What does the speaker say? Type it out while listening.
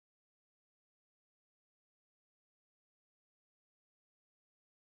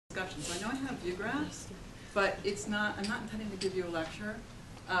discussion. So I know I have view graphs, but it's not, I'm not intending to give you a lecture.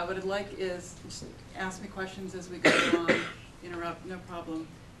 What I'd like is just ask me questions as we go along, interrupt, no problem.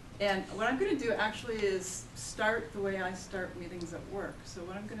 And what I'm going to do actually is start the way I start meetings at work. So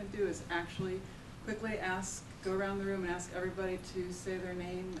what I'm going to do is actually quickly go around the room and ask everybody to say their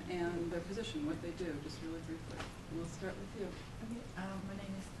name and their position, what they do, just really briefly. And we'll start with you. Okay, my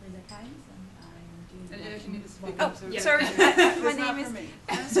name is Teresa Kynes, and I'm doing. And if you need to speak oh, up, so sorry. My name is. me.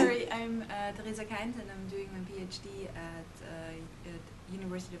 I'm sorry. I'm Teresa Kynes, and I'm doing my PhD at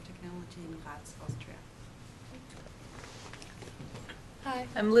University of Technology in Graz, Austria. Hi,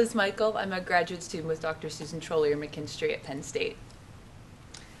 I'm Liz Michael. I'm a graduate student with Dr. Susan Trollier-McKinstry at Penn State.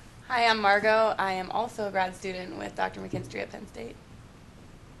 Hi, I'm Margot. I am also a grad student with Dr. McKinstry at Penn State.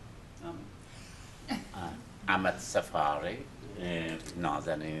 I'm at Safari,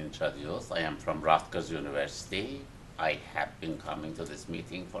 Nazanin introduced. I am from Rutgers University. I have been coming to this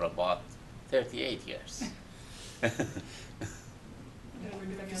meeting for about 38 years.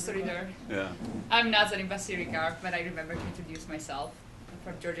 Yeah. I'm Nazanin Basirikar, but I remember to introduce myself. I'm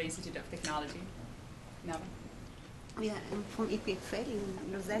from Georgia Institute of Technology. Nava. Yeah, I'm from EPFL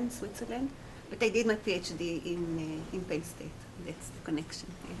in Lausanne, Switzerland, but I did my PhD in Penn State. That's the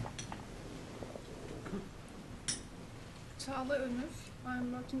connection here. Charlotte Unuf.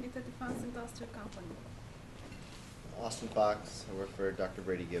 I'm working at the Defense Industrial Company. Austin Fox. I work for Dr.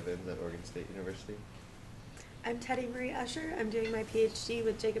 Brady Gibbons at Oregon State University. I'm Teddy Marie Usher. I'm doing my PhD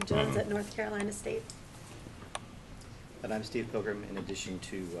with Jacob Jones at North Carolina State. And I'm Steve Pilgrim. In addition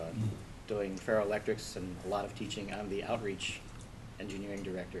to doing Ferroelectrics and a lot of teaching, I'm the Outreach Engineering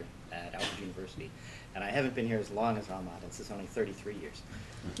Director at Outreach University. And I haven't been here as long as Ahmad. It's only 33 years.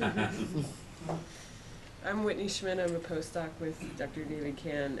 I'm Whitney Schmidt. I'm a postdoc with Dr. David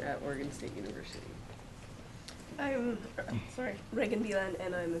Can at Oregon State University. I'm Reagan Beelan,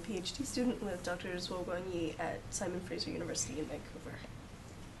 and I'm a PhD student with Drs. WIE at Simon Fraser University in Vancouver.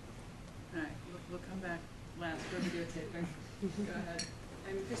 All right, we'll come back last. We're videotaping. Go ahead.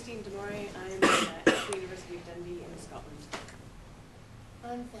 I'm Christine Demore. I'm at the University of Dundee in Scotland.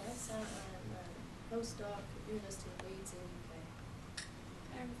 I'm Vanessa. I'm a postdoc at the University of Leeds in the UK.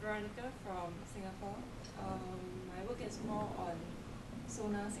 I'm Veronica from Singapore. My work is more on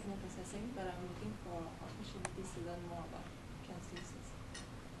sonar signal processing, but I'm looking for opportunities to learn more about transducers.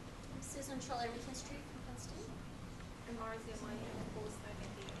 I'm Susan Trollier-McKinstry from Penn State. I'm Marcia White. I'm a postdoc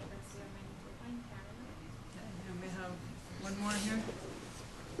at the University of Manitoba in Canada. And we have one more here.